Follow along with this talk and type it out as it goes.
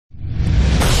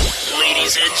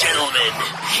Ladies and gentlemen,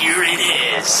 here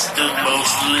it is, the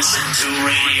most listened to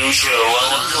radio show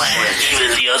on the planet.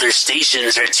 Even the other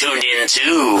stations are tuned in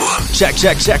too.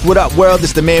 Check. What up, world?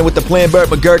 It's the man with the plan, Burt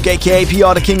McGurk, aka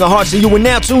PR, the King of Hearts, and you are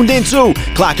now tuned into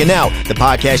Clocking Out, the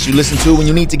podcast you listen to when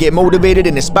you need to get motivated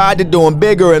and inspired to doing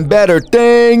bigger and better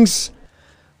things.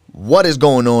 What is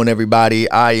going on,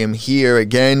 everybody? I am here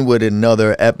again with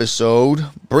another episode,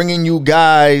 bringing you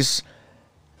guys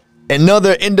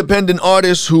another independent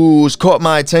artist who's caught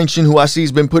my attention, who I see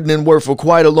has been putting in work for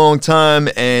quite a long time,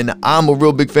 and I'm a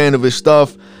real big fan of his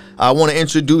stuff. I want to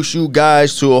introduce you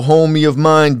guys to a homie of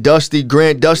mine, Dusty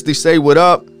Grant. Dusty, say what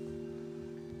up.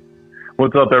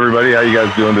 What's up, everybody? How you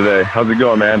guys doing today? How's it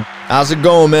going, man? How's it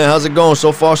going, man? How's it going?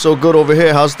 So far, so good over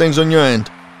here. How's things on your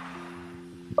end?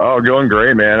 Oh, going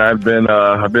great, man. I've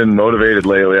been motivated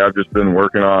lately. I've just been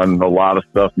working on a lot of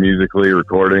stuff musically,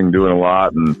 recording, doing a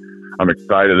lot, and I'm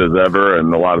excited as ever,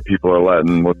 and a lot of people are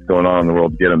letting what's going on in the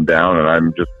world get them down, and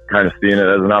I'm just kind of seeing it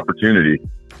as an opportunity.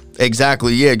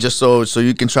 Exactly, yeah, just so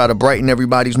you can try to brighten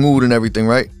everybody's mood and everything,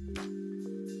 right?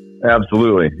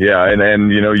 Absolutely, yeah, and I'm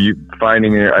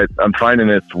finding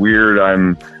it's weird.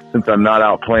 Since I'm not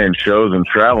out playing shows and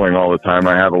traveling all the time,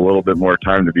 I have a little bit more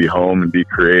time to be home and be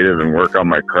creative and work on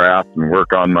my craft and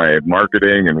work on my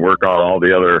marketing and work on all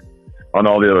the other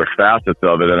facets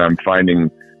of it, and I'm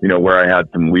finding where I had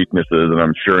some weaknesses, and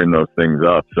I'm shoring those things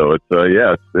up. So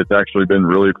it's actually been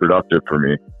really productive for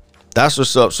me. That's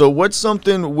what's up. So what's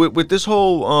something with this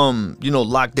whole,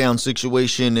 lockdown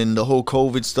situation and the whole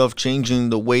COVID stuff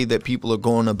changing the way that people are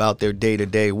going about their day to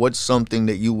day? What's something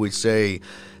that you would say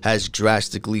has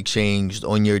drastically changed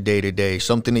on your day to day?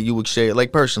 Something that you would say,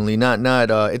 like personally, not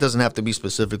it doesn't have to be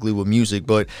specifically with music,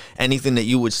 but anything that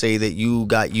you would say that you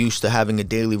got used to having a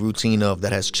daily routine of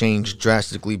that has changed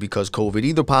drastically because COVID,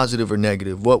 either positive or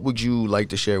negative. What would you like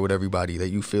to share with everybody that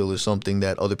you feel is something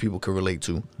that other people can relate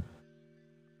to?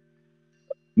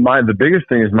 The biggest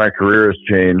thing is my career has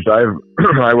changed. I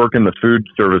work in the food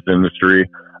service industry,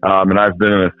 and I've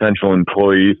been an essential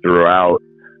employee throughout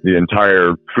the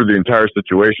entire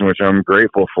situation, which I'm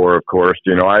grateful for, of course.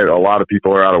 A lot of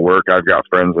people are out of work. I've got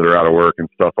friends that are out of work and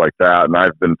stuff like that, and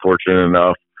I've been fortunate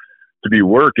enough to be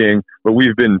working, but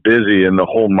we've been busy, and the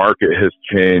whole market has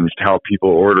changed. How people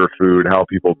order food, how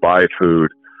people buy food.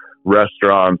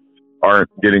 Restaurants aren't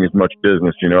getting as much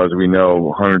business. As we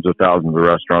know, hundreds of thousands of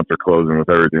restaurants are closing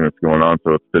with everything that's going on,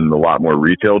 so it's been a lot more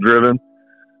retail driven.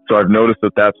 So I've noticed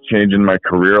that that's changing my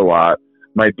career a lot.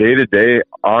 My day-to-day,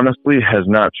 honestly, has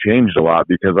not changed a lot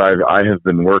because I have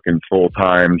been working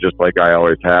full-time just like I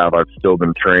always have. I've still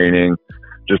been training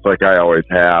just like I always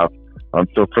have.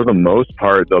 So for the most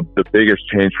part, the biggest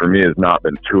change for me has not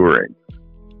been touring.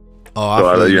 Oh,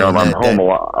 I feel I'm home a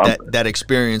lot. That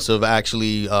experience of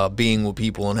actually being with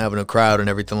people and having a crowd and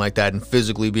everything like that and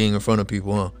physically being in front of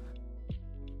people, huh?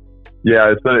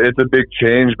 Yeah, it's a big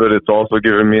change, but it's also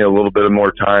given me a little bit of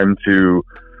more time to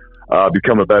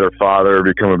become a better father,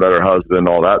 become a better husband,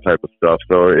 all that type of stuff.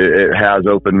 So it has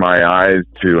opened my eyes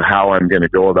to how I'm going to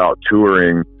go about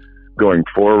touring going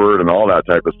forward and all that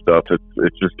type of stuff.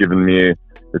 It's just given me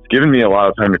a lot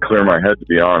of time to clear my head, to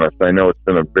be honest. I know it's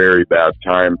been a very bad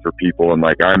time for people, and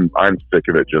I'm sick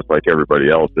of it just like everybody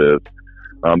else is.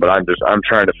 But I'm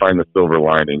trying to find the silver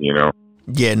lining,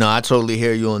 Yeah, no, I totally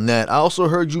hear you on that. I also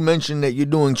heard you mention that you're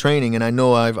doing training, and I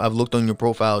know I've looked on your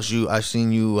profiles. I've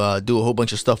seen you do a whole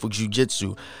bunch of stuff with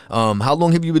jiu-jitsu. How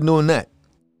long have you been doing that?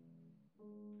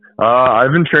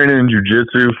 I've been training in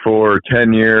jiu-jitsu for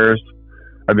 10 years.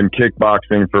 I've been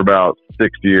kickboxing for about 6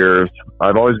 years.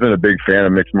 I've always been a big fan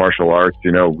of mixed martial arts,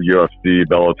 UFC,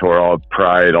 Bellator,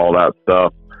 Pride, all that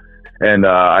stuff. And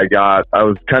I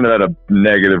was kind of at a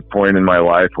negative point in my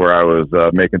life where I was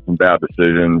making some bad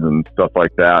decisions and stuff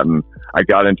like that. And I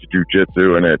got into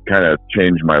jiu-jitsu, and it kind of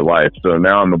changed my life. So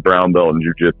now I'm a brown belt in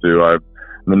jiu-jitsu.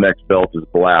 The next belt is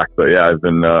black. But yeah, I've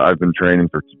been training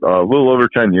for a little over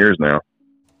 10 years now.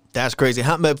 That's crazy.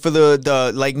 But for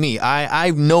the like me,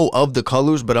 I know of the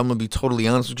colors, but I'm gonna be totally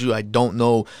honest with you. I don't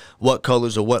know what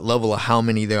colors or what level or how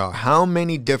many there are. How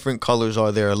many different colors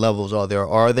are there? Levels are there?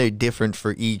 Are they different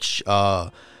for each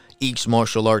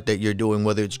martial art that you're doing?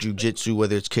 Whether it's jiu-jitsu,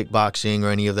 whether it's kickboxing,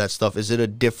 or any of that stuff. Is it a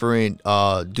different?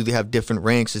 Do they have different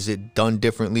ranks? Is it done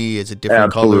differently? Is it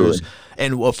different Absolutely. colors?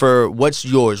 And for what's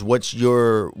yours? What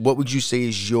would you say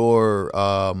is your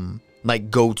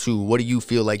go-to? What do you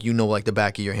feel like like the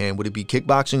back of your hand? Would it be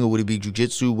kickboxing or would it be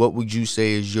jiu-jitsu? What would you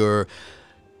say is your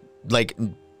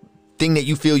thing that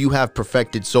you feel you have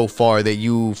perfected so far that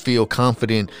you feel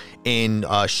confident in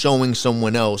showing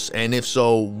someone else? And if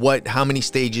so, how many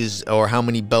stages or how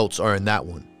many belts are in that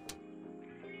one?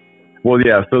 Well,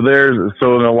 yeah. So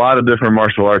in a lot of different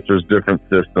martial arts, there's different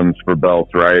systems for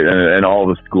belts, right? And all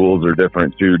the schools are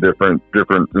different too. Different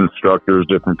instructors,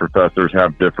 different professors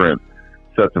have different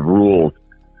sets of rules.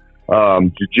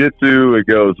 Jiu-jitsu, it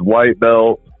goes white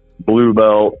belt, blue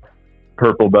belt,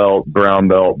 purple belt, brown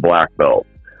belt, black belt.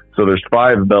 So there's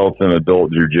 5 belts in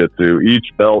adult jiu-jitsu. Each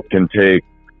belt can take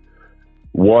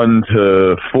 1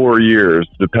 to 4 years,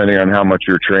 depending on how much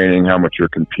you're training, how much you're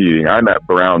competing. I'm at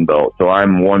brown belt, so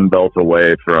I'm one belt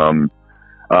away from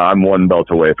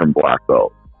black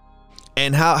belt.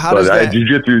 And how does that?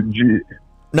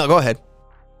 No, go ahead.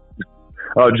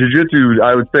 Jiu-jitsu,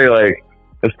 I would say, like,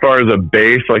 as far as a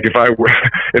base, like if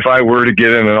I were to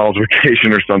get in an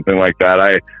altercation or something like that,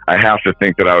 I have to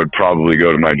think that I would probably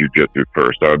go to my jiu-jitsu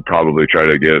first. I would probably try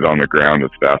to get it on the ground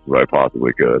as fast as I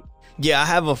possibly could. Yeah, I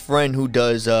have a friend who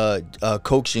does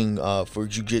coaching for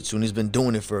jiu-jitsu, and he's been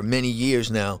doing it for many years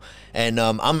now. And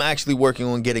I'm actually working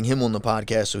on getting him on the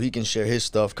podcast so he can share his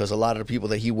stuff, because a lot of the people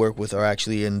that he work with are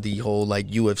actually in the whole like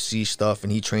UFC stuff,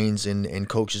 and he trains and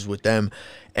coaches with them.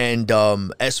 And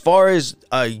as far as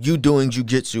you doing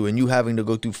jiu-jitsu and you having to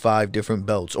go through 5 different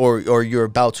belts, or you're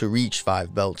about to reach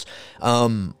 5 belts,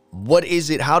 what is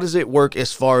it? How does it work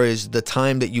as far as the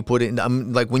time that you put in?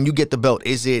 Like when you get the belt,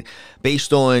 is it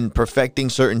based on perfecting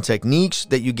certain techniques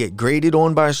that you get graded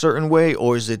on by a certain way,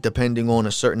 or is it depending on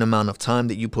a certain amount of time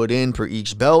that you put in per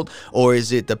each belt, or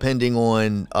is it depending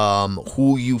on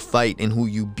who you fight and who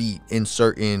you beat in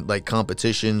certain like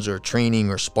competitions or training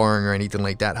or sparring or anything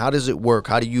like that? How does it work?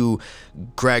 How do you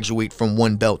graduate from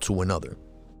one belt to another?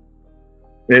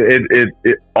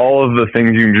 All of the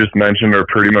things you just mentioned are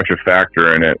pretty much a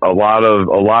factor in it. A lot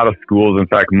of schools, in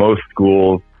fact, most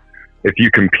schools, if you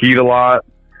compete a lot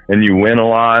and you win a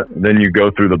lot, then you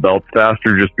go through the belts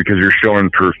faster just because you're showing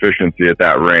proficiency at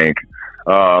that rank.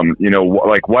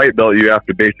 Like white belt, you have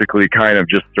to basically kind of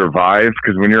just survive,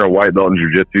 because when you're a white belt in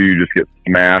jiu-jitsu, you just get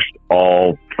smashed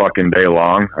all fucking day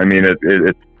long. I mean,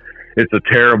 it's a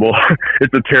terrible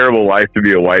life to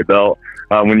be a white belt.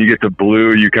 When you get to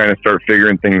blue, you kind of start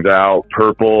figuring things out.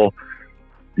 Purple,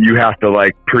 you have to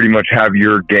like pretty much have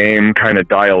your game kind of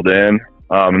dialed in.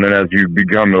 And then as you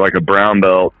become like a brown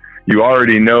belt, you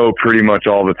already know pretty much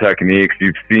all the techniques.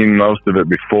 You've seen most of it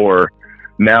before.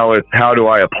 Now it's how do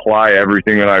I apply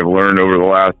everything that I've learned over the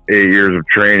last 8 years of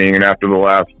training, and after the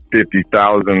last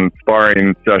 50,000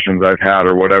 sparring sessions I've had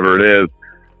or whatever it is,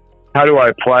 how do I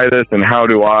apply this, and how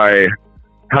do I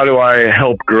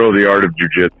help grow the art of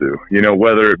jiu-jitsu? You know,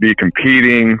 whether it be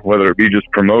competing, whether it be just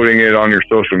promoting it on your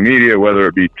social media, whether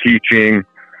it be teaching,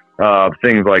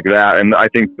 things like that. And I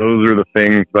think those are the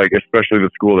things, like especially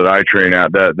the school that I train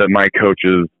at, that my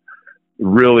coaches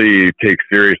really take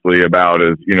seriously about,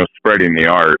 is, you know, spreading the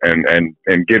art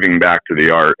and giving back to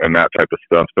the art and that type of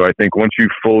stuff. So I think once you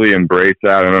fully embrace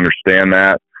that and understand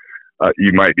that,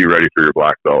 you might be ready for your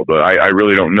black belt. But I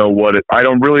really don't know what it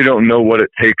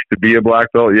takes to be a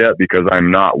black belt yet, because I'm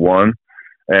not one.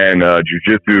 And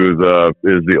jiu-jitsu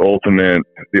is the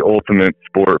ultimate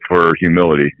sport for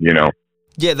humility, you know.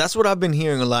 Yeah, that's what I've been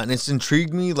hearing a lot, and it's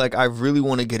intrigued me. Like, I really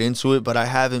want to get into it, but I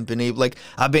haven't been able. Like,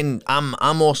 I'm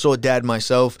also a dad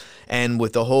myself, and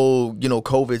with the whole, you know,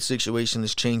 COVID situation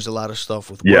has changed a lot of stuff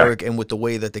with work and with the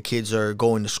way that the kids are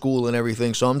going to school and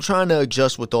everything. So I'm trying to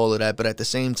adjust with all of that, but at the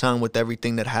same time, with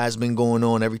everything that has been going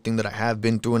on, everything that I have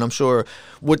been through, and I'm sure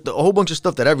with a whole bunch of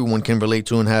stuff that everyone can relate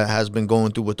to and has been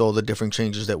going through with all the different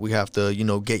changes that we have to, you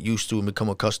know, get used to and become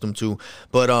accustomed to.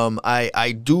 But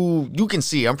you can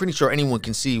see, I'm pretty sure anyone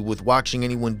can see with watching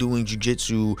anyone doing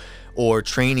jiu-jitsu or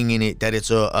training in it, that it's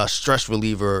a stress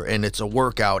reliever and it's a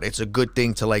workout. It's a good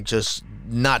thing to like just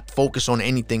not focus on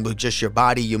anything but just your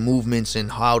body, your movements,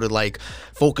 and how to like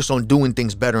focus on doing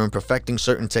things better and perfecting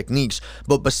certain techniques.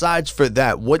 But besides for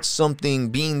that, what's something,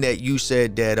 being that you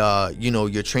said that you know,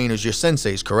 your trainers, your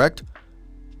senseis, correct?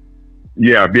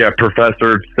 Yeah,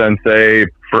 professor, sensei.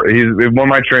 He's one of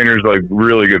my trainers, like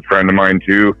really good friend of mine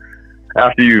too.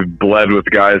 After you've bled with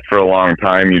guys for a long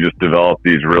time, you just develop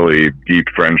these really deep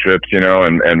friendships, you know.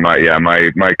 And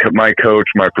my coach,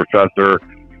 my professor,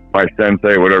 my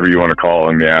sensei, whatever you want to call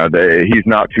him, he's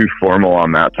not too formal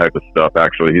on that type of stuff.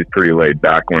 Actually, he's pretty laid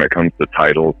back when it comes to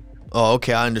titles. Oh,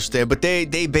 okay, I understand. But they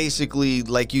basically,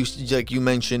 like you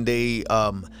mentioned, they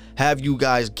have you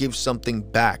guys give something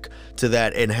back to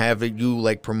that and have you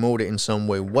like promote it in some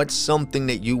way. What's something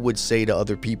that you would say to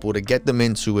other people to get them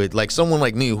into it? Like someone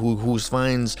like me who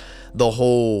finds the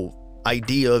whole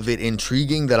idea of it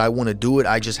intriguing, that I want to do it.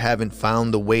 I just haven't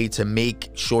found the way to make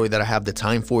sure that I have the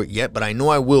time for it yet, but I know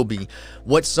I will be.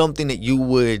 What's something that you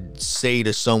would say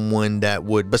to someone that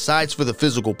would, besides for the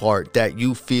physical part, that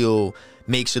you feel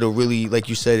makes it a really, like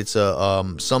you said, it's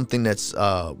a something that's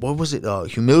what was it?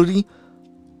 Humility.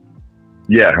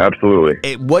 Yeah,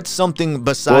 absolutely. What's something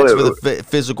besides for the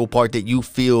physical part that you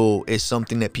feel is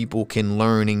something that people can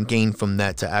learn and gain from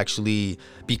that to actually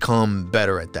become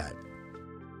better at that?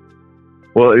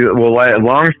 Well,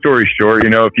 long story short,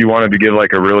 if you wanted to give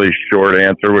like a really short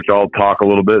answer, which I'll talk a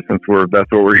little bit since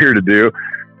that's what we're here to do.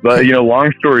 But,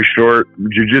 long story short,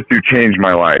 jiu-jitsu changed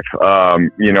my life. I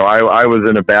was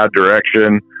in a bad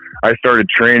direction. I started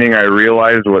training. I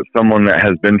realized what someone that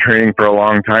has been training for a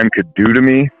long time could do to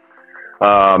me.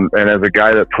 And as a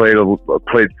guy that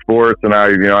played sports, and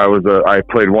I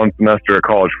played one semester of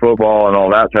college football and all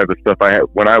that type of stuff.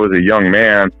 When I was a young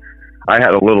man, I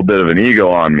had a little bit of an ego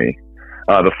on me.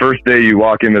 The first day you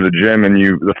walk into the gym and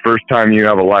the first time you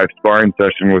have a live sparring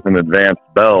session with an advanced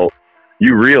belt,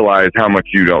 you realize how much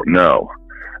you don't know.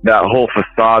 That whole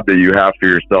facade that you have for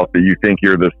yourself, that you think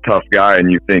you're this tough guy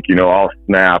and you think, I'll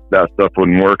snap, that stuff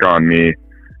wouldn't work on me.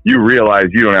 You realize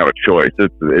you don't have a choice.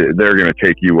 They're going to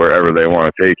take you wherever they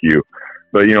want to take you.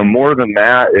 But, more than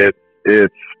that,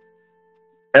 it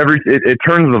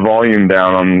turns the volume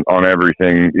down on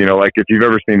everything. Like if you've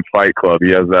ever seen Fight Club,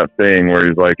 he has that saying where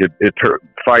he's like,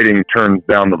 fighting turns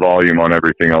down the volume on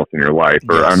everything else in your life.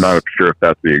 Or yes. I'm not sure if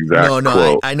that's the exact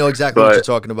quote. I know exactly what you're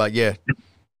talking about. Yeah.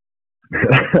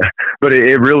 But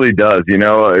it really does.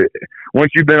 Once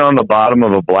you've been on the bottom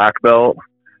of a black belt,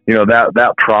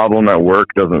 that problem at work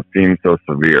doesn't seem so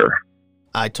severe.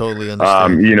 I totally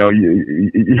understand.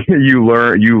 You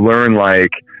learn like,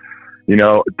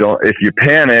 if you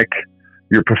panic,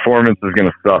 your performance is going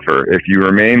to suffer. If you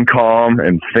remain calm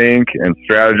and think and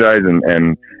strategize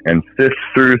and sift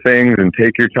through things and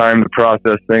take your time to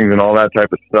process things and all that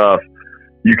type of stuff,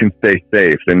 you can stay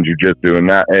safe in jiu-jitsu.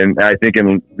 And I think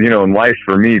in life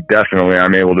for me, definitely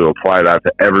I'm able to apply that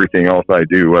to everything else I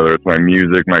do, whether it's my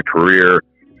music, my career,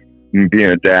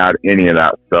 being a dad, any of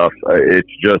that stuff. It's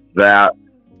just that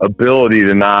ability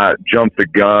to not jump the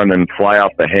gun and fly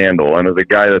off the handle. And as a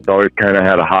guy that's always kind of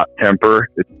had a hot temper,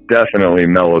 it's definitely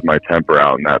mellowed my temper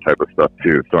out and that type of stuff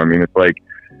too. So, it's like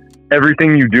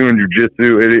everything you do in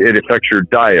jiu-jitsu, it affects your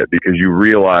diet, because you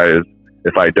realize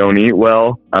if I don't eat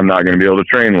well, I'm not going to be able to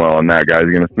train well, and that guy's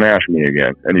going to smash me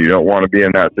again. And you don't want to be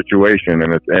in that situation.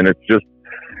 And it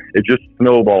just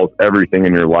snowballs everything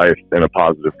in your life in a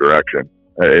positive direction.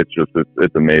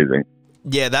 It's amazing.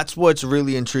 Yeah, that's what's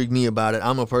really intrigued me about it.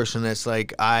 I'm a person that's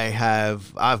like,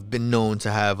 I've been known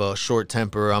to have a short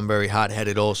temper. I'm very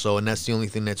hot-headed also, and that's the only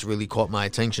thing that's really caught my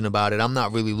attention about it. I'm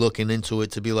not really looking into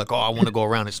it to be like, oh, I want to go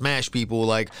around and smash people.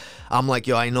 Like, I'm like,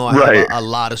 yo, I know I have a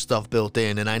lot of stuff built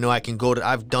in, and I know I can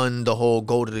I've done the whole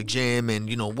go to the gym and,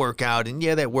 work out, and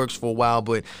yeah, that works for a while,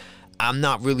 but I'm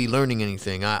not really learning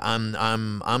anything. I'm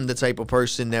the type of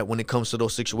person that when it comes to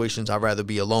those situations, I'd rather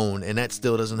be alone, and that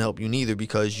still doesn't help you neither,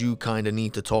 because you kind of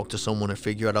need to talk to someone and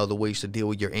figure out other ways to deal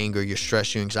with your anger, your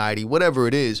stress, your anxiety, whatever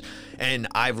it is. And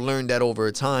I've learned that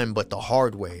over time, but the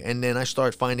hard way. And then I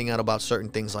start finding out about certain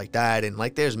things like that, and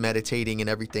like there's meditating and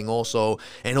everything also,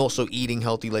 and also eating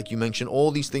healthy, like you mentioned.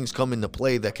 All these things come into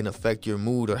play that can affect your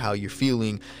mood or how you're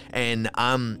feeling. And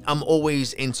I'm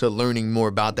always into learning more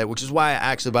about that, which is why I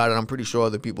asked about it. I'm pretty sure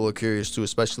other people are curious too,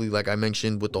 especially like I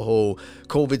mentioned with the whole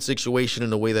COVID situation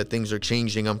and the way that things are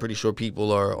changing. I'm pretty sure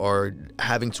people are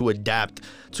having to adapt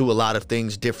to a lot of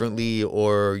things differently,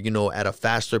 or at a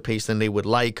faster pace than they would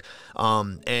like.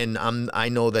 And I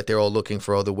know that they're all looking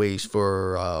for other ways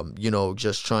for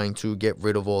just trying to get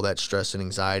rid of all that stress and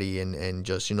anxiety and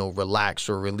just relax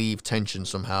or relieve tension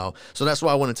somehow. So that's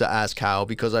why I wanted to ask Hal,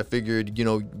 because I figured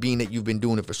being that you've been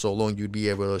doing it for so long, you'd be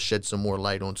able to shed some more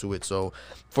light onto it. So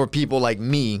for people like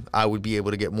me, I would be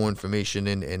able to get more information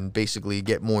and basically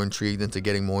get more intrigued into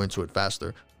getting more into it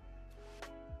faster.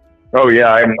 Oh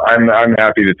yeah, I'm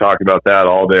happy to talk about that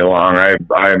all day long.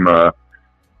 I'm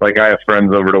like, I have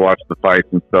friends over to watch the fights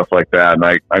and stuff like that, and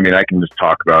I can just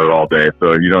talk about it all day.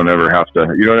 So you don't ever have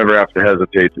to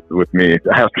hesitate with me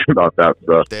to ask about that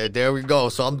stuff. There we go.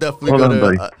 So I'm definitely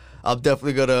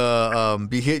gonna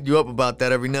be hitting you up about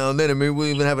that every now and then, and maybe we'll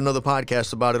even have another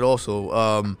podcast about it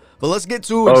also. But let's get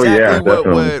to exactly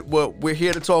what we're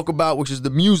here to talk about, which is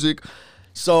the music.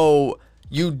 So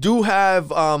you do have,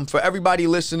 for everybody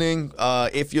listening,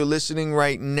 if you're listening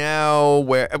right now,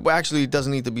 actually it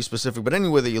doesn't need to be specific, but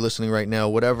anywhere that you're listening right now,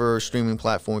 whatever streaming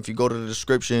platform, if you go to the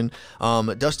description,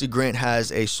 Dusty Grant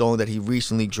has a song that he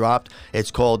recently dropped.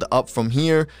 It's called Up From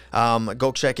Here.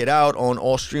 Go check it out on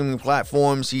all streaming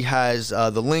platforms. He has,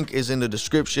 the link is in the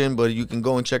description, but you can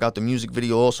go and check out the music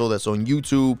video also that's on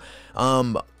YouTube.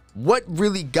 What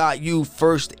really got you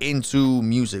first into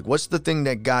music? What's the thing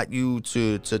that got you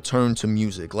to turn to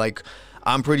music? Like,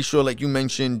 I'm pretty sure, like you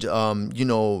mentioned, you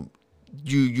know,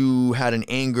 you had an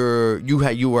anger,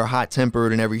 you were hot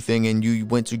tempered and everything, and you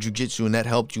went to jujitsu, and that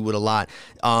helped you with a lot.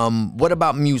 What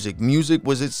about music?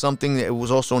 Was it something that it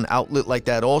was also an outlet like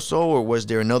that also, or was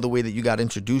there another way that you got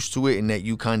introduced to it and that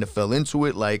you kind of fell into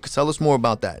it? Like, tell us more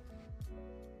about that.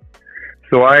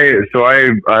 So I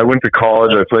went to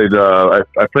college. I played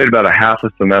about a half a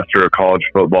semester of college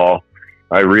football.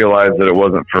 I realized that it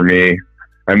wasn't for me.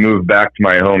 I moved back to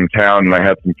my hometown, and I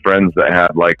had some friends that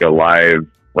had like a live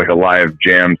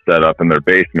jam set up in their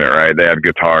basement, right? They had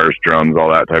guitars, drums,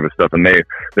 all that type of stuff. And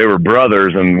they were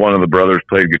brothers, and one of the brothers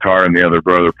played guitar and the other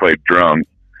brother played drums.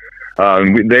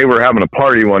 They were having a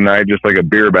party one night, just like a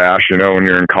beer bash, you know, when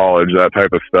you're in college, that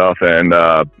type of stuff. And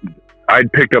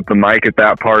I'd picked up the mic at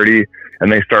that party,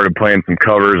 and they started playing some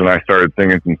covers, and I started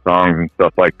singing some songs and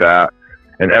stuff like that.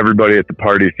 And everybody at the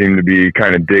party seemed to be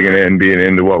kind of digging it and being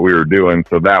into what we were doing.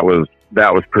 So that was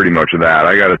pretty much that.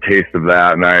 I got a taste of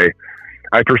that, and I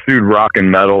pursued rock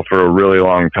and metal for a really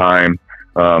long time.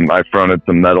 I fronted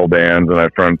some metal bands, and I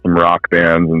fronted some rock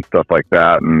bands and stuff like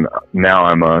that. And now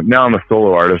I'm a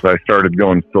solo artist. I started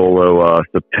going solo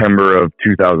September of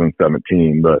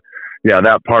 2017. But yeah,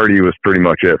 that party was pretty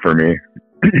much it for me.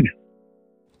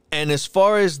 And as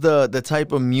far as the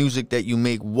type of music that you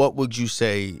make, what would you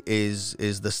say is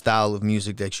the style of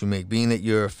music that you make? Being that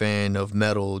you're a fan of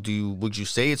metal, would you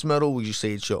say it's metal? Would you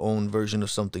say it's your own version of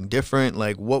something different?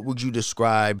 Like, what would you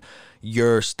describe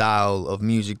your style of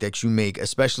music that you make,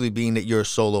 especially being that you're a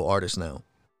solo artist now?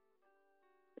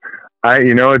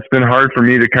 It's been hard for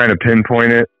me to kind of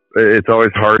pinpoint it. It's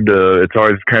always kind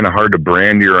of hard to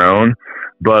brand your own.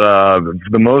 But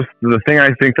the thing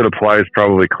I think that applies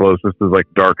probably closest is like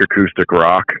dark acoustic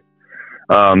rock.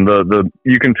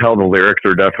 You can tell the lyrics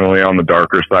are definitely on the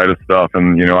darker side of stuff,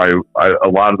 and you know, a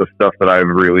lot of the stuff that I've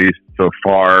released so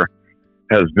far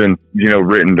has been, you know,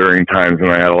 written during times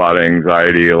when I had a lot of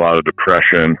anxiety, a lot of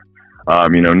depression. I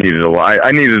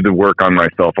needed to work on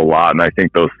myself a lot, and I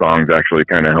think those songs actually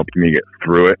kind of helped me get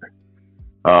through it.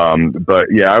 But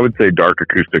yeah, I would say dark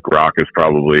acoustic rock is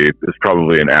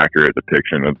probably an accurate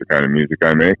depiction of the kind of music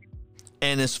I make.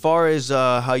 And as far as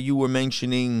how you were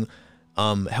mentioning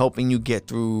helping you get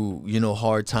through, you know,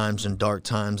 hard times and dark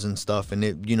times and stuff, and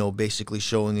it, you know, basically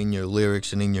showing in your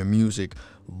lyrics and in your music,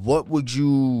 what would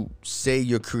you say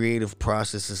your creative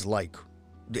process is like?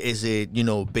 Is it, you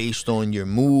know, based on your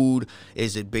mood?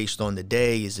 Is it based on the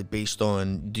day? Is it based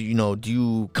on, do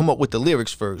you come up with the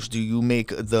lyrics first? Do you make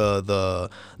the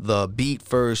beat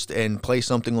first and play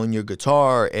something on your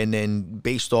guitar, and then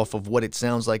based off of what it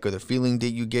sounds like or the feeling that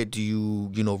you get, do you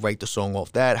write the song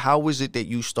off that? How is it that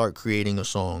you start creating a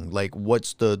song? Like,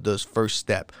 what's the first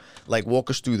step? Like, walk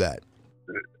us through that.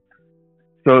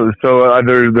 So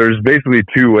there's basically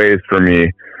two ways for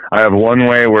me. I have one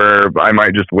way where I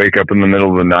might just wake up in the middle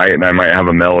of the night and I might have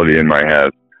a melody in my head.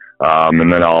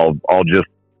 And then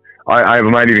I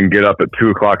might even get up at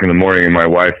 2:00 in the morning and my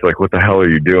wife's like, "What the hell are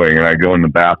you doing?" And I go in the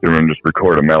bathroom and just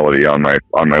record a melody on my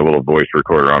little voice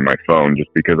recorder on my phone, just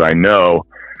because I know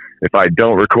if I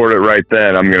don't record it right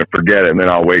then, I'm going to forget it. And then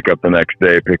I'll wake up the next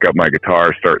day, pick up my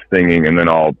guitar, start singing, and then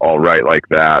I'll write like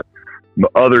that.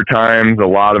 Other times, a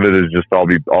lot of it is just I'll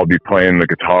be playing the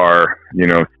guitar, you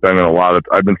know,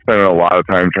 I've been spending a lot of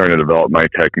time trying to develop my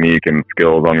technique and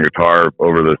skills on guitar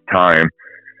over this time.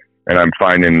 And I'm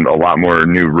finding a lot more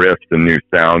new riffs and new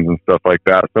sounds and stuff like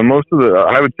that. So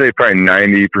I would say probably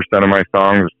 90% of my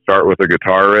songs start with a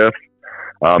guitar riff.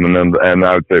 And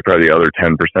I would say probably the other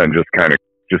 10%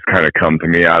 just kind of come to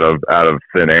me out of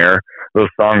thin air. Those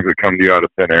songs that come to you out of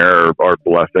thin air are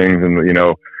blessings. And, you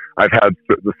know, I've had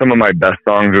some of my best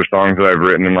songs are songs that I've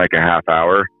written in like a half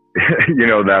hour, you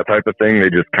know, that type of thing. They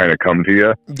just kind of come to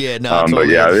you. Yeah, no, totally.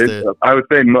 But yeah,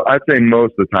 I'd say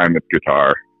most of the time it's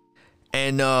guitar.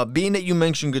 And being that you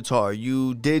mentioned guitar,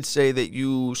 you did say that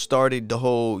you started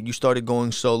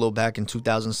going solo back in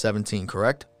 2017,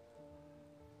 correct?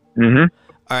 Mm-hmm.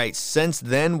 All right. Since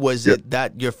then, was it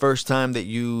that your first time that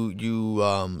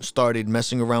you started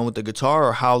messing around with the guitar,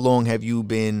 or how long have you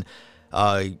been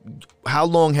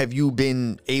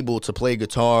able to play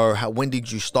guitar? When did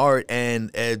you start?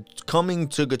 And coming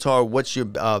to guitar, what's your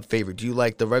favorite? Do you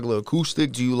like the regular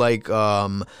acoustic? Do you like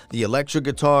the electric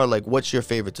guitar? Like, what's your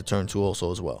favorite to turn to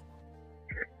also as well?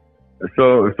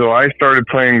 So I started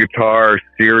playing guitar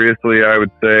seriously, I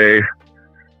would say,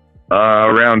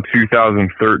 around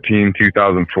 2013,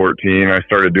 2014. I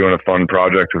started doing a fun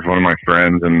project with one of my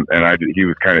friends, and he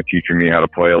was kind of teaching me how to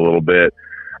play a little bit.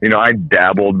 You know, I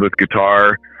dabbled with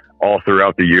guitar all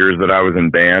throughout the years that I was in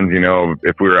bands. You know,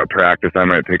 if we were at practice, I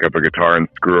might pick up a guitar and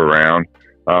screw around.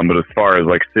 But as far as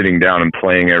like sitting down and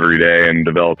playing every day and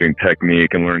developing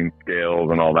technique and learning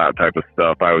scales and all that type of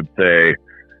stuff, I would say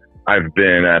I've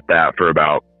been at that for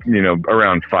about,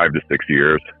 around 5 to 6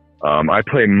 years. I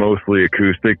play mostly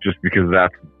acoustic just because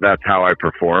that's how I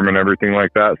perform and everything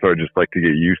like that. So I just like to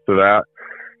get used to that.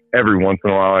 Every once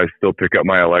in a while, I still pick up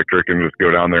my electric and just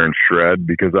go down there and shred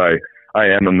because I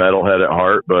am a metalhead at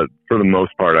heart. But for the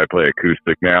most part, I play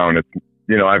acoustic now, and it's,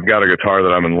 I've got a guitar that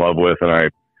I'm in love with, and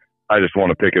I just want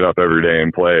to pick it up every day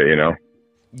and play it,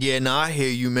 Yeah, no, I hear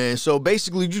you, man. So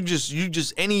basically, you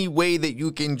just any way that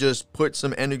you can just put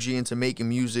some energy into making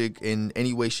music in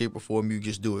any way, shape, or form, you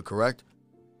just do it, correct?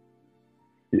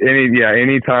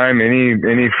 Anytime,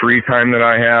 any free time that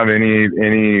I have,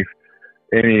 any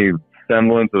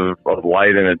semblance of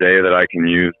light in a day that I can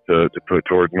use to put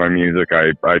towards my music,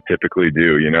 I typically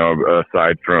do.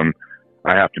 Aside from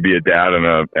I have to be a dad and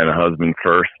a husband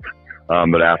first,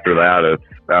 but after that,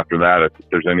 if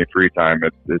there's any free time,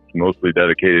 it's mostly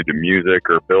dedicated to music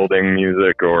or building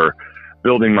music or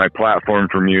building my platform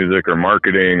for music or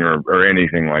marketing or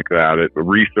anything like that.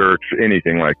 Research,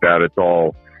 anything like that. It's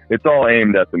all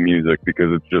aimed at the music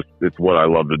because it's what I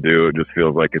love to do. It just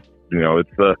feels like it's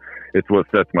what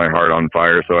sets my heart on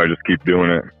fire. So I just keep doing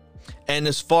it. And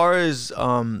as far as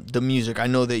the music, I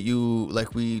know that you,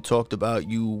 like we talked about,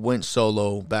 you went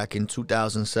solo back in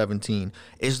 2017.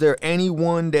 Is there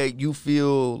anyone that you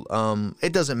feel,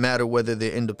 it doesn't matter whether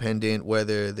they're independent,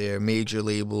 whether they're major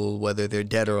label, whether they're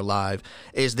dead or alive,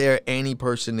 is there any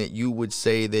person that you would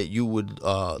say that you would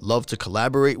love to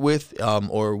collaborate with?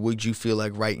 Or would you feel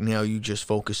like right now you just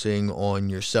focusing on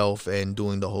yourself and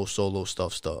doing the whole solo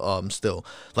stuff still?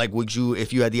 Like, would you,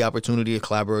 if you had the opportunity to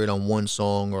collaborate on one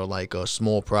song or like a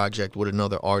small project with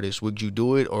another artist, would you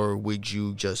do it, or would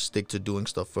you just stick to doing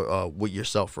stuff for with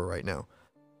yourself for right now?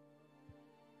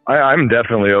 I'm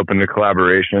definitely open to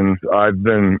collaborations. I've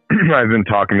been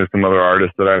talking to some other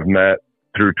artists that I've met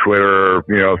through Twitter,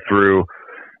 through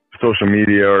social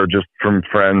media, or just from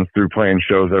friends through playing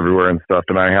shows everywhere and stuff.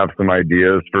 And I have some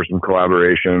ideas for some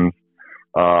collaborations.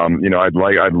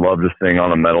 I'd love to sing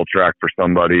on a metal track for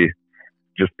somebody,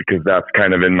 just because that's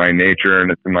kind of in my nature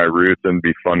and it's in my roots, and it'd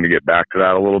be fun to get back to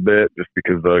that a little bit, just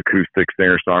because the acoustic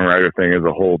singer-songwriter thing is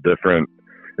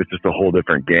it's just a whole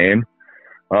different game.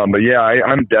 But yeah,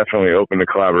 I'm definitely open to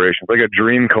collaborations, like a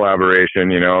dream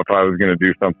collaboration. If I was going to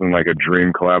do something like a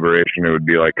dream collaboration, it would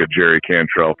be like a Jerry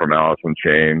Cantrell from Alice in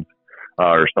Chains,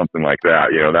 or something like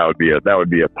that. That would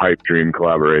be a pipe dream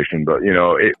collaboration. But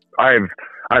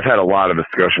I've had a lot of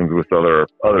discussions with other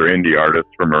indie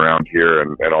artists from around here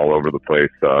and all over the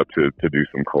place to do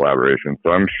some collaboration.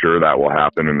 So I'm sure that will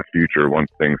happen in the future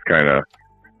once things kind of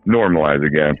normalize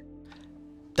again.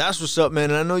 That's what's up,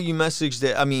 man. And I know you mentioned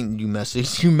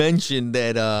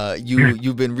that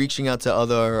you've been reaching out to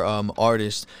other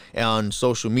artists on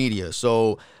social media.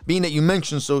 So being that you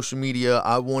mentioned social media,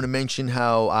 I want to mention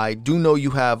how I do know you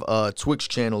have a Twitch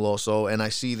channel also, and I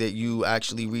see that you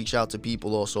actually reach out to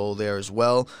people also there as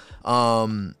well.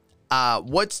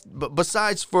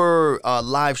 Besides for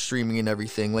live streaming and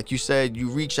everything, like you said, you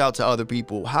reach out to other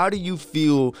people. How do you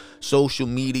feel social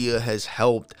media has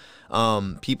helped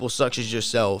people such as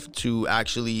yourself to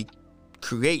actually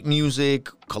create music,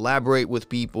 collaborate with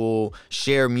people,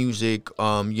 share music,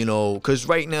 because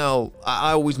right now,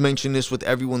 I always mention this with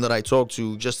everyone that I talk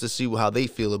to just to see how they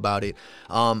feel about it.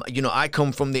 I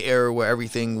come from the era where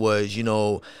everything was,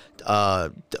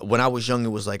 when I was young, it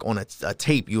was like on a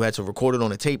tape. You had to record it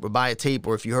on a tape or buy a tape,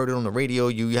 or if you heard it on the radio,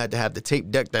 you had to have the tape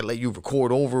deck that let you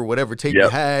record over whatever tape you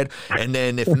had. And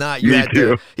then if not, you had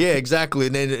to, yeah, exactly.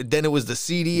 And then it was the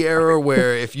CD era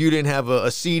where if you didn't have a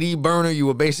CD burner, you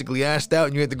were basically asked out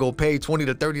and you had to go pay $20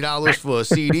 to $30 for a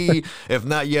CD. If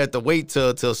not, you had to wait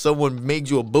till someone made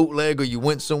you a bootleg, or you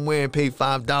went somewhere and paid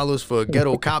 $5 for a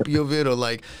ghetto copy of it, or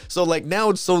now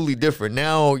it's totally different.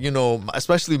 Now,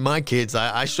 especially my kids,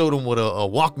 I showed them what a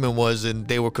Walkman was, and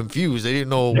they were confused. They didn't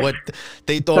know what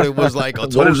they thought it was, like a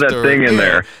toaster. What is that thing in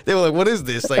there? They were like, "What is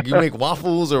this? Like, you make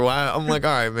waffles or why?" I'm like,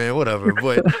 "All right, man, whatever."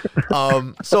 But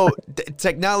so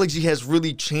technology has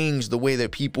really changed the way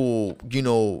that people,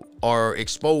 are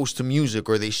exposed to music,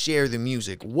 or they share the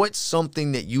music. What's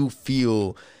something that you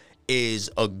feel is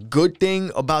a good thing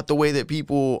about the way that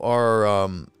people are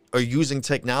using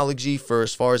technology for,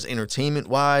 as far as entertainment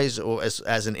wise, or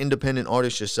as an independent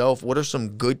artist yourself? What are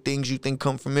some good things you think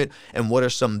come from it, and what are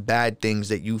some bad things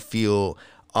that you feel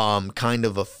kind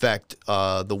of affect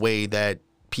the way that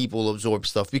people absorb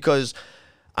stuff? Because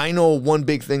I know one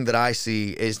big thing that I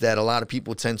see is that a lot of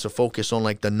people tend to focus on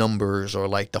like the numbers or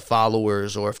like the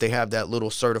followers, or if they have that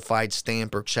little certified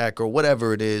stamp or check or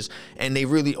whatever it is, and they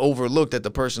really overlook that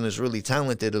the person is really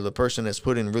talented, or the person has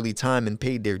put in really time and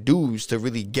paid their dues to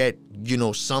really get, you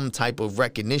know, some type of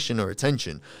recognition or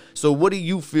attention. So what do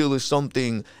you feel is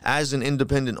something, as an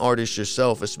independent artist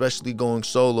yourself, especially going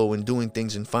solo and doing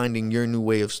things and finding your new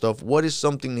way of stuff, what is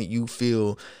something that you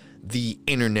feel the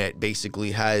internet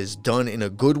basically has done in a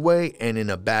good way and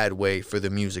in a bad way for the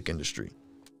music industry?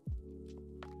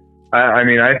 I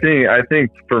mean, I think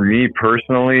for me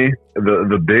personally,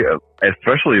 the big,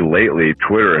 especially lately,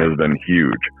 Twitter has been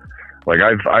huge. Like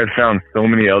I've found so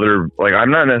many other, like, I'm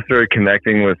not necessarily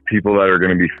connecting with people that are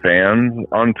going to be fans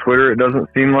on Twitter. It doesn't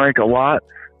seem like a lot,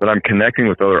 but I'm connecting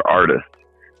with other artists,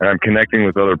 and I'm connecting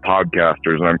with other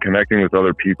podcasters, and I'm connecting with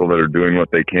other people that are doing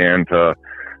what they can to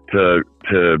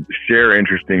share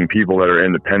interesting people that are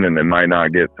independent and might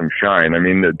not get some shine. I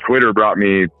mean, Twitter brought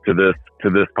me to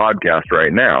this podcast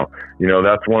right now. You know,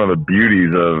 that's one of the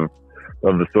beauties of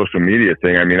the social media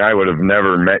thing. I mean, I would have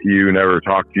never met you, never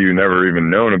talked to you, never even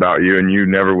known about you, and you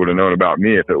never would have known about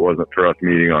me if it wasn't for us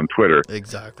meeting on Twitter.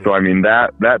 Exactly. So I mean,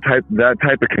 that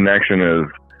type of connection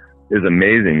is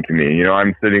amazing to me. You know,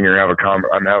 I'm sitting here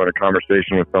I'm having a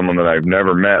conversation with someone that I've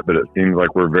never met, but it seems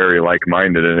like we're very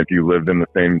like-minded. And if you lived in the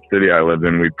same city I lived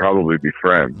in, we'd probably be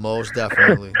friends. Most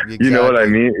definitely. Exactly. You know what I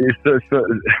mean? It's just,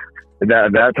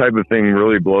 that type of thing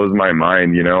really blows my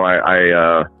mind. You know,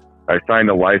 I signed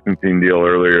a licensing deal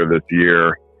earlier this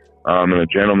year, and a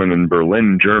gentleman in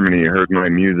Berlin, Germany, heard my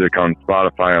music on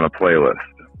Spotify on a playlist.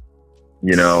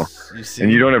 You know,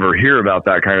 and you don't ever hear about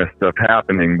that kind of stuff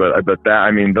happening, but that, I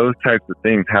mean, those types of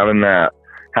things, having that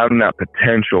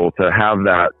potential to have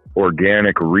that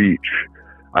organic reach,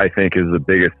 I think is the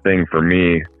biggest thing for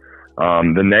me.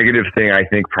 The negative thing, I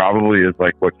think, probably is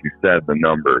like what you said, the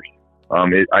numbers.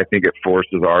 I think it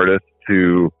forces artists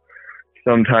to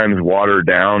sometimes water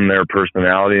down their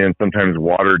personality and sometimes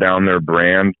water down their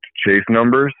brand to chase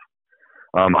numbers.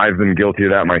 I've been guilty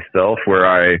of that myself,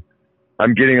 where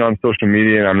I'm getting on social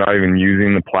media and I'm not even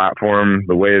using the platform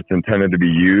the way it's intended to be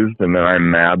used, and then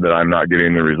I'm mad that I'm not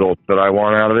getting the results that I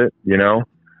want out of it, you know?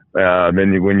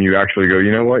 Then when you actually go,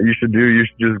 you know what you should do? You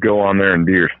should just go on there and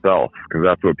be yourself, because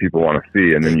that's what people want to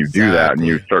see. And then you do that, and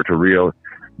you start to realize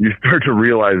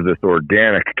this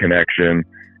organic connection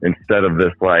instead of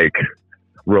this like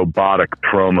robotic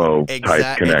promo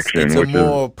type connection. It's a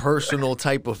more personal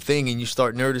type of thing, and you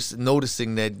start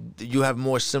noticing that you have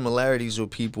more similarities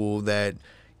with people, that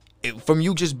from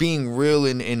you just being real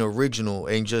and original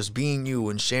and just being you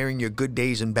and sharing your good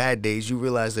days and bad days, you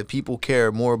realize that people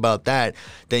care more about that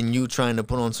than you trying to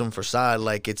put on some facade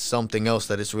like it's something else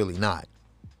that it's really not.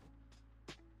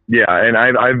 Yeah, and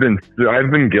I've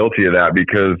been guilty of that,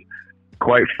 because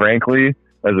quite frankly,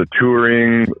 as a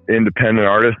touring independent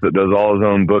artist that does all his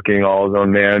own booking, all his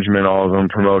own management, all his own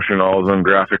promotion, all his own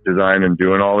graphic design, and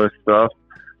doing all this stuff,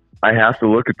 I have to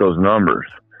look at those numbers.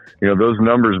 You know, those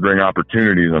numbers bring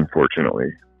opportunities, unfortunately.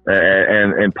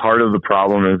 And part of the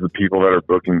problem is the people that are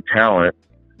booking talent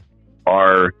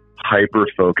are hyper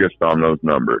focused on those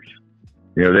numbers.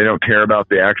 You know, they don't care about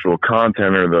the actual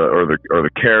content or the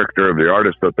character of the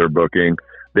artist that they're booking.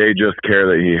 They just care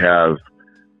that he has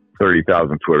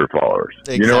 30,000 Twitter followers.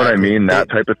 Exactly. You know what I mean? That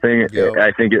type of thing. Yeah.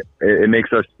 I think it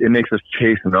makes us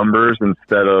chase numbers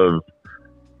instead of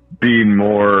being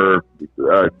more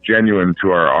genuine to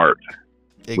our art.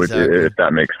 Exactly. If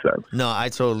that makes sense. No, I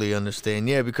totally understand.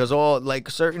 Yeah, because all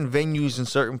like certain venues and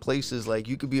certain places, like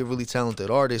you could be a really talented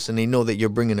artist and they know that you're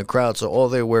bringing a crowd, so all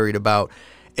they're worried about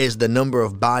is the number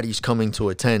of bodies coming to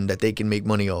attend that they can make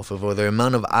money off of, or the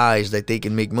amount of eyes that they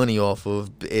can make money off of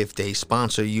if they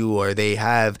sponsor you, or they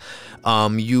have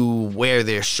you wear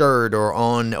their shirt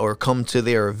or come to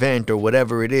their event or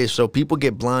whatever it is. So people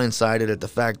get blindsided at the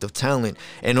fact of talent,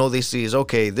 and all they see is,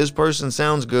 okay, this person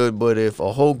sounds good, but if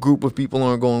a whole group of people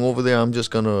aren't going over there, I'm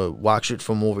just gonna watch it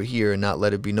from over here and not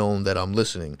let it be known that I'm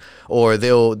listening. Or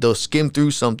they'll skim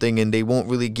through something and they won't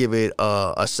really give it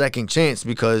a second chance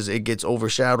because it gets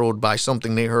overshadowed by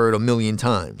something they heard a million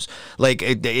times. Like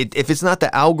if it's not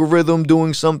the algorithm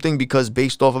doing something because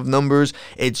based off of numbers,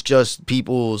 it's just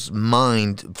people's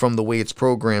mind from the way it's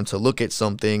programmed to look at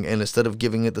something, and instead of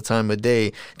giving it the time of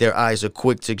day, their eyes are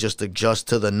quick to just adjust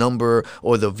to the number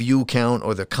or the view count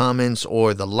or the comments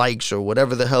or the likes or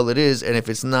whatever the hell it is. And if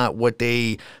it's not what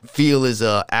they feel is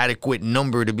a adequate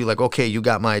number to be like, okay, you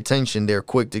got my attention, they're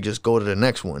quick to just go to the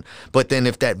next one. But then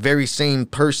if that very same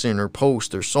person or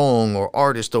post or song or artist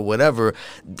artist or whatever,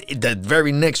 that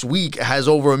very next week has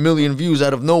over 1 million views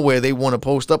out of nowhere. They want to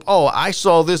post up, oh, I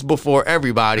saw this before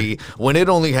everybody when it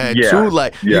only had 2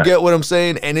 likes. You get what I'm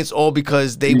saying? And it's all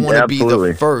because they want to be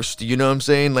the first. You know what I'm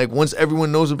saying? Like, once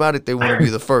everyone knows about it, they want to be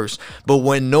the first. But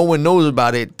when no one knows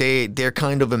about it, they're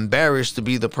kind of embarrassed to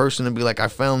be the person and be like, I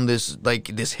found this, like,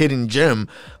 this hidden gem,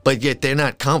 but yet they're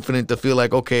not confident to feel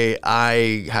like, okay,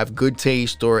 I have good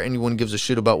taste or anyone gives a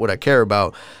shit about what I care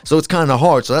about. So it's kind of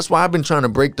hard. So that's why I've been trying to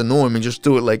break the norm and just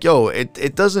do it like, yo,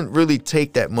 it doesn't really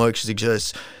take that much to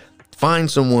just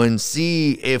find someone,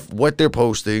 see if what they're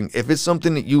posting, if it's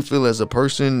something that you feel as a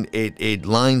person, it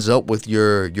lines up with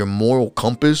your moral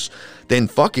compass, then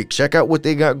fuck it, check out what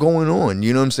they got going on.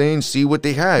 You know what I'm saying? See what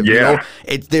they have. You know,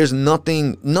 there's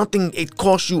nothing, it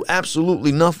costs you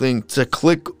absolutely nothing to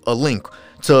click a link,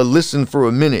 to listen for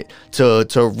a minute,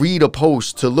 to read a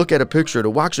post, to look at a picture, to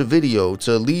watch a video,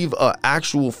 to leave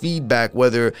actual feedback.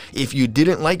 Whether if you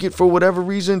didn't like it for whatever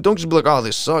reason, don't just be like, oh,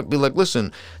 this sucked. Be like,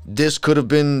 listen, this could have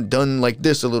been done like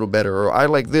this a little better, or I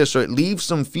like this, or leave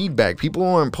some feedback. People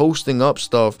aren't posting up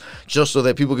stuff just so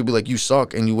that people could be like, you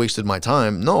suck and you wasted my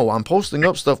time. No, I'm posting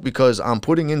up stuff because I'm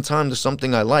putting in time to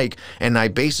something I like, and I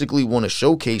basically want to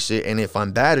showcase it. And if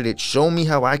I'm bad at it, show me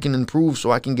how I can improve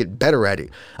so I can get better at it.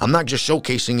 I'm not just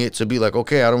showcasing it to be like,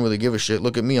 okay, I don't really give a shit.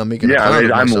 Look at me, I'm making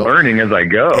I'm learning as I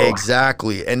go.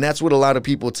 Exactly. And that's what a lot of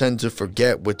people tend to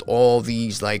forget with all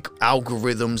these like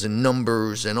algorithms and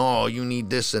numbers and oh, you need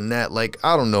this and that. Like,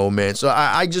 I don't know, man. So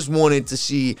I just wanted to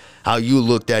see how you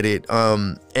looked at it.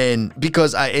 And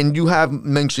because you have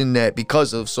mentioned that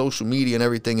because of social media and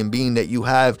everything, and being that you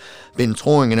have been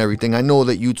touring and everything, I know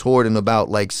that you toured in about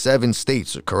like 7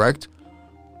 states, correct?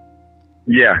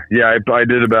 Yeah, I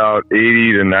did about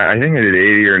 80 to 90, I think I did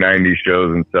 80 or 90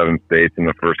 shows in 7 states in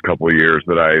the first couple of years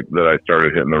that I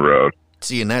started hitting the road.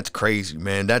 See, and that's crazy,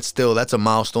 man. That's a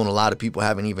milestone a lot of people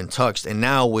haven't even touched. And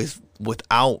now with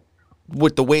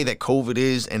the way that COVID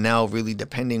is, and now really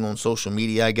depending on social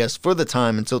media, I guess, for the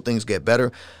time until things get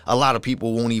better, a lot of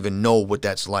people won't even know what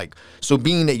that's like. So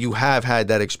being that you have had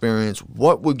that experience,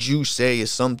 what would you say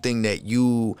is something that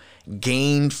you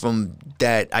gained from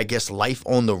that, I guess, life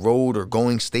on the road or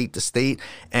going state to state?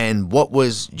 And what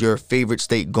was your favorite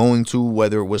state going to,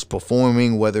 whether it was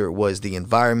performing, whether it was the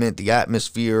environment, the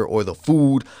atmosphere, or the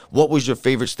food? What was your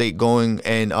favorite state going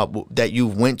and that you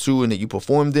went to and that you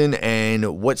performed in?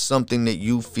 And what's something that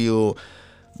you feel,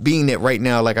 being that right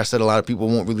now, like I said, a lot of people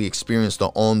won't really experience the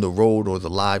on the road or the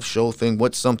live show thing,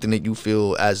 what's something that you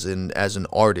feel as an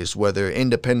artist, whether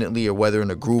independently or whether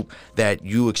in a group, that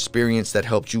you experienced that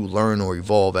helped you learn or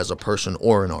evolve as a person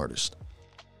or an artist?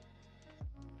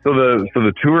 So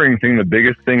the touring thing, the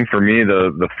biggest thing for me,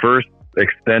 the first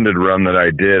extended run that I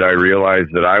did, I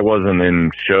realized that I wasn't in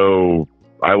show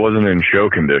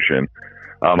condition.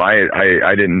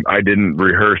 I didn't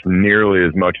rehearse nearly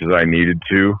as much as I needed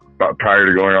to prior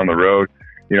to going on the road.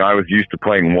 You know, I was used to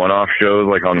playing one-off shows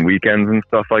like on weekends and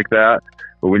stuff like that.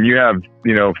 But when you have,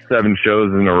 7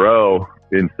 shows in a row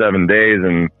in 7 days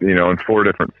and, in 4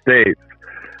 different states,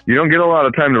 you don't get a lot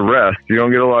of time to rest. You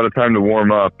don't get a lot of time to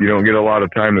warm up. You don't get a lot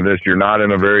of time to this. You're not in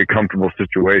a very comfortable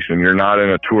situation. You're not in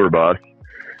a tour bus.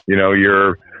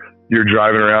 You're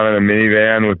driving around in a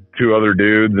minivan with 2 other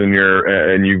dudes,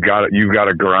 and you've got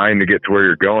to grind to get to where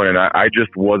you're going. And I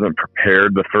just wasn't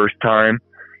prepared the first time.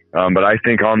 But I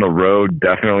think on the road,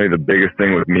 definitely the biggest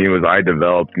thing with me was I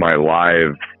developed my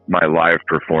live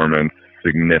performance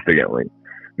significantly,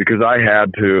 because I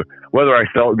had to, whether I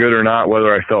felt good or not,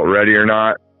 whether I felt ready or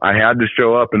not, I had to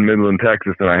show up in Midland,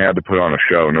 Texas, and I had to put on a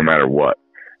show no matter what.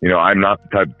 I'm not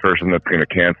the type of person that's going to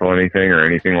cancel anything or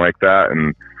anything like that.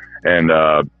 And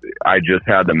I just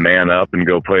had to man up and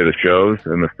go play the shows.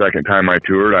 And the second time I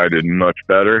toured, I did much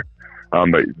better.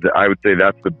 But I would say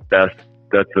that's the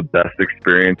best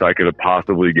experience I could have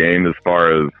possibly gained as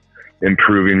far as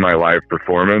improving my live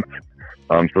performance.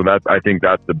 So I think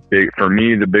that's the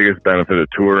biggest benefit of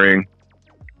touring,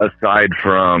 aside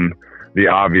from the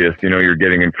obvious, you're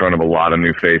getting in front of a lot of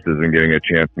new faces and getting a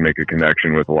chance to make a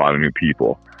connection with a lot of new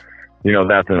people.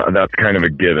 That's kind of a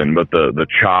given, but the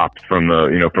chops from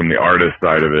the artist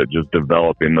side of it, just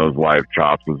developing those live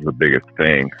chops was the biggest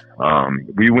thing.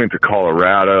 We went to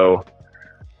Colorado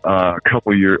a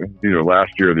couple years, either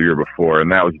last year or the year before,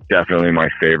 and that was definitely my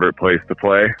favorite place to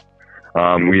play.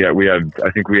 I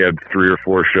think we had 3 or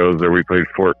 4 shows there. We played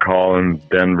Fort Collins,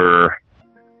 Denver,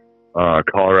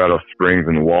 Colorado Springs,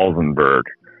 and Walsenburg.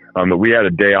 But we had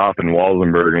a day off in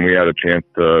Walsenburg, and we had a chance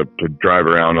to drive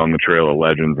around on the Trail of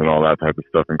Legends and all that type of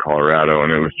stuff in Colorado.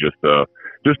 And it was just a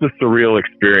surreal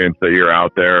experience that you're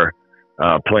out there.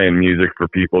 playing music for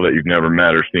people that you've never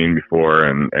met or seen before.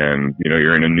 And, you know,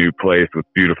 you're in a new place with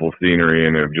beautiful scenery,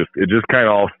 and it just kind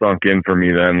of all sunk in for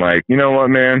me then. Like, you know what,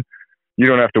 man, you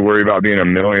don't have to worry about being a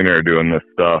millionaire doing this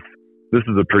stuff. This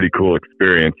is a pretty cool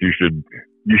experience. You should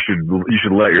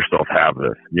let yourself have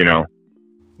this, you know?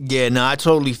 Yeah, no, I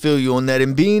totally feel you on that.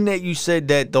 And being that you said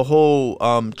that the whole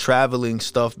traveling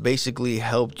stuff basically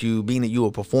helped you, being that you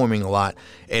were performing a lot,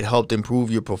 it helped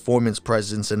improve your performance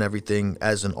presence and everything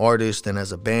as an artist and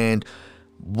as a band.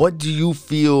 What do you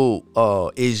feel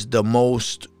is the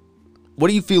most,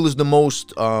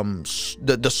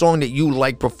 the song that you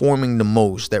like performing the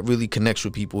most that really connects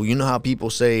with people? You know how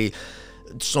people say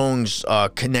songs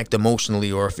connect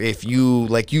emotionally, or if you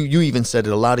like you even said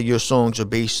it, a lot of your songs are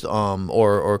based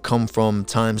or come from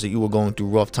times that you were going through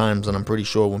rough times, and I'm pretty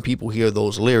sure when people hear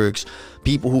those lyrics,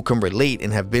 people who can relate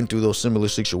and have been through those similar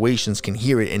situations can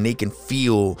hear it and they can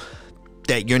feel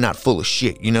that you're not full of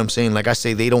shit. You know what I'm saying? Like I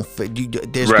say, there's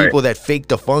right. people that fake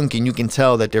the funk and you can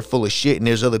tell that they're full of shit, and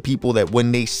there's other people that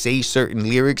when they say certain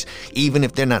lyrics, even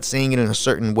if they're not saying it in a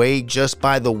certain way, just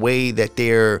by the way that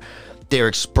they're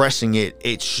expressing it,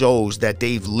 it shows that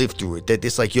they've lived through it. That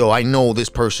it's like, yo, I know this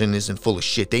person isn't full of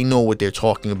shit. They know what they're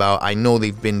talking about. I know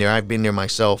they've been there. I've been there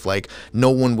myself. Like, no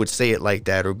one would say it like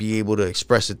that or be able to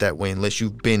express it that way unless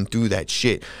you've been through that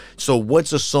shit. So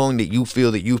what's a song that you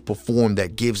feel that you've performed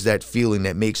that gives that feeling,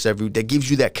 that gives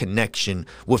you that connection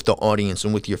with the audience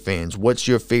and with your fans? What's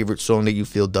your favorite song that you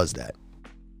feel does that?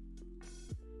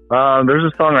 There's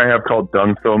a song I have called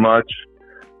Done So Much.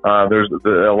 There's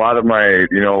a lot of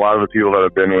the people that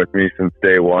have been with me since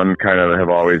day one kind of have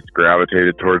always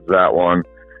gravitated towards that one.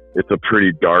 It's a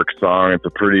pretty dark song. It's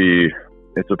a pretty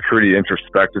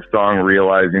introspective song,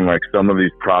 realizing like some of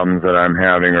these problems that I'm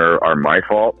having are my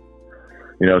fault.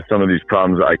 You know, some of these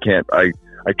problems I can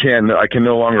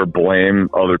no longer blame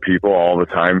other people all the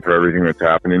time for everything that's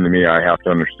happening to me. I have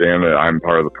to understand that I'm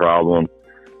part of the problem.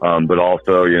 But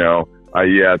also, you know,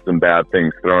 you had some bad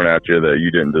things thrown at you that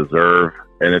you didn't deserve.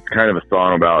 And it's kind of a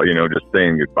song about, you know, just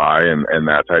saying goodbye and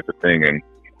that type of thing. And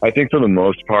I think for the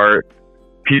most part,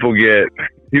 people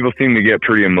seem to get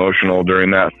pretty emotional during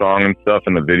that song and stuff.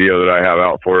 And the video that I have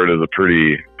out for it is a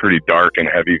pretty dark and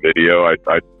heavy video. I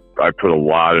put a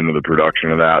lot into the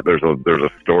production of that. There's a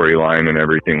storyline and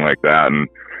everything like that. And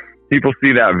people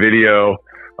see that video,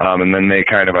 and then they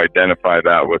kind of identify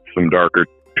that with some darker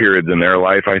periods in their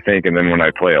life, I think. And then when I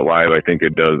play it live, I think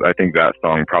it does. I think that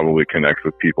song probably connects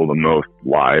with people the most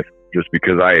live, just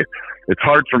because it's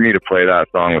hard for me to play that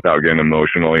song without getting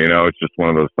emotional. You know, it's just one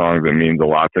of those songs that means a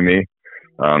lot to me.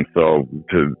 I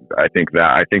think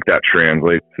that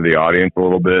translates to the audience a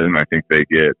little bit. And I think they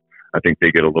get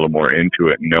a little more into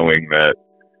it, knowing that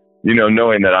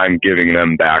I'm giving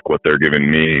them back what they're giving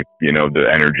me, you know,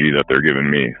 the energy that they're giving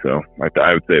me. So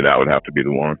I would say that would have to be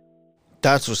the one.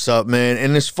 That's what's up, man.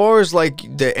 And as far as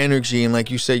like the energy and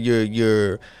like you said,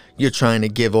 you're trying to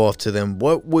give off to them,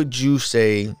 what would you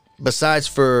say, besides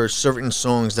for certain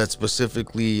songs that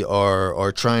specifically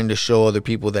are trying to show other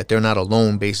people that they're not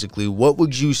alone, basically, what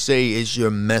would you say is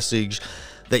your message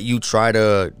that you try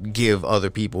to give other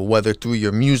people, whether through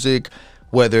your music,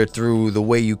 whether through the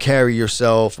way you carry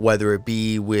yourself, whether it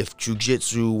be with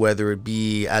jiu-jitsu, whether it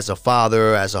be as a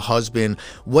father, as a husband?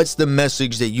 What's the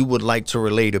message that you would like to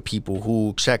relay to people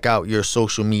who check out your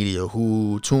social media,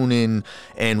 who tune in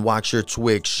and watch your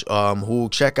Twitch, who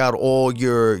check out all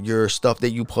your stuff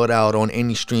that you put out on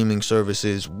any streaming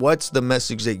services? What's the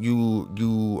message that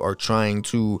you are trying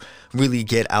to really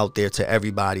get out there to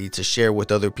everybody, to share with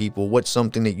other people? What's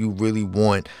something that you really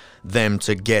want them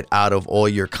to get out of all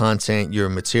your content, your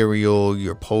material,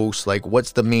 your posts? Like,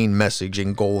 what's the main message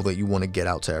and goal that you want to get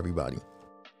out to everybody?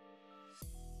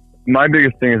 My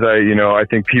biggest thing is I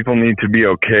think people need to be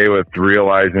okay with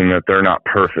realizing that they're not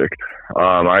perfect.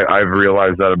 I've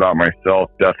realized that about myself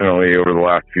definitely over the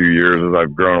last few years as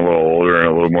I've grown a little older and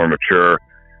a little more mature.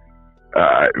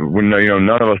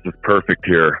 None of us is perfect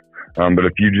here. But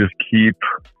if you just keep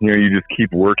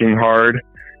working hard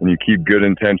and you keep good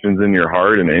intentions in your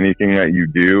heart, and anything that you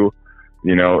do,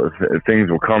 you know, things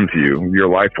will come to you. Your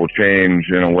life will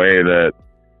change in a way that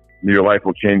you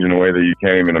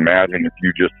can't even imagine if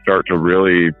you just start to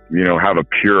really, you know, have a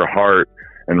pure heart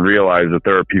and realize that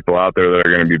there are people out there that are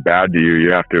going to be bad to you.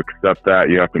 You have to accept that.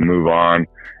 You have to move on,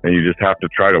 and you just have to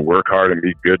try to work hard and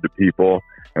be good to people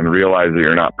and realize that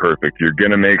you're not perfect. You're going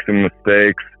to make some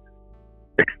mistakes.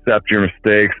 Accept your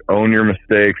mistakes, own your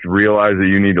mistakes, realize that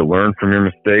you need to learn from your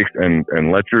mistakes, and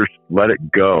let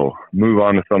it go. Move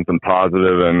on to something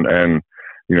positive, and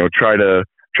you know, try to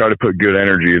put good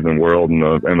energy in the world,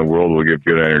 and the world will give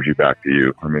good energy back to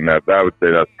you. I mean, that I would say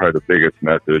that's probably the biggest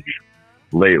message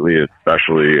lately,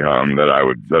 especially that I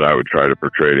would try to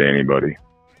portray to anybody.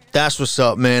 That's what's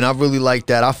up, man. I really like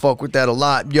that. I fuck with that a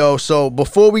lot. Yo, so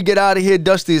before we get out of here,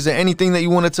 Dusty, is there anything that you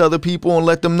want to tell the people and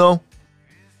let them know?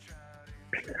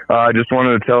 I just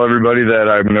wanted to tell everybody that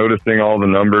I'm noticing all the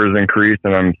numbers increase,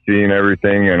 and I'm seeing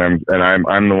everything, and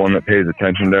I'm the one that pays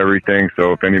attention to everything.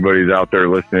 So if anybody's out there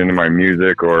listening to my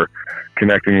music or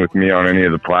connecting with me on any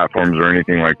of the platforms or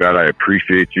anything like that, I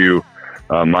appreciate you.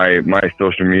 My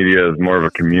social media is more of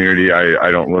a community.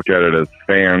 I don't look at it as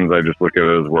fans. I just look at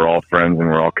it as we're all friends and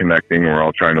we're all connecting and we're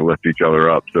all trying to lift each other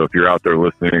up. So if you're out there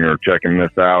listening or checking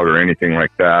this out or anything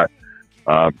like that,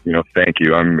 thank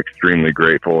you. I'm extremely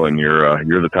grateful, and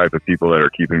you're the type of people that are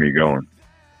keeping me going.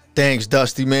 Thanks,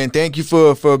 Dusty, man. Thank you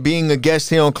for being a guest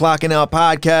here on Clocking Out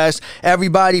Podcast.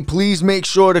 Everybody, please make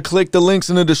sure to click the links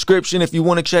in the description if you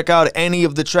want to check out any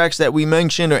of the tracks that we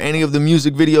mentioned or any of the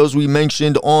music videos we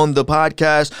mentioned on the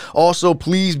podcast. Also,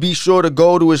 please be sure to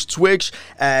go to his Twitch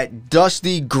at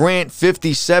Dusty Grant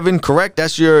 57, correct?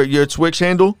 That's your Twitch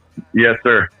handle? Yes,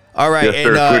 sir. All right. Yes,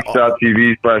 sir.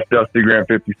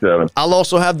 Twitch.tv/DustyGrant57. I'll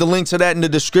also have the link to that in the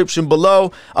description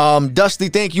below. Dusty,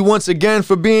 thank you once again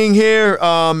for being here.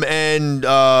 Yeah, man,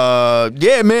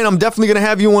 I'm definitely going to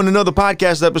have you on another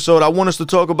podcast episode. I want us to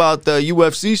talk about the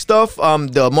UFC stuff,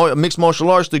 the mixed martial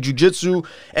arts, the jiu-jitsu,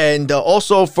 and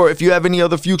also for if you have any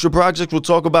other future projects, we'll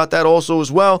talk about that also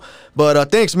as well. But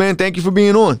thanks, man. Thank you for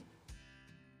being on.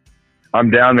 I'm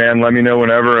down, man. Let me know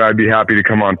whenever. I'd be happy to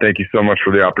come on. Thank you so much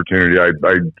for the opportunity. I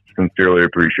sincerely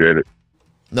appreciate it.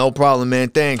 No problem, man.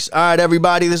 Thanks. All right,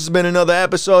 everybody. This has been another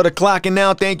episode of Clocking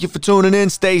Out. Thank you for tuning in.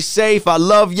 Stay safe. I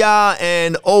love y'all.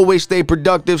 And always stay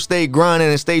productive, stay grinding,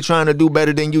 and stay trying to do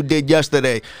better than you did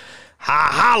yesterday.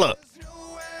 Holla.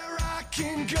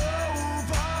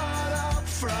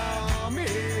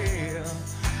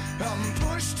 I'm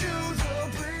pushed to the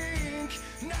brink.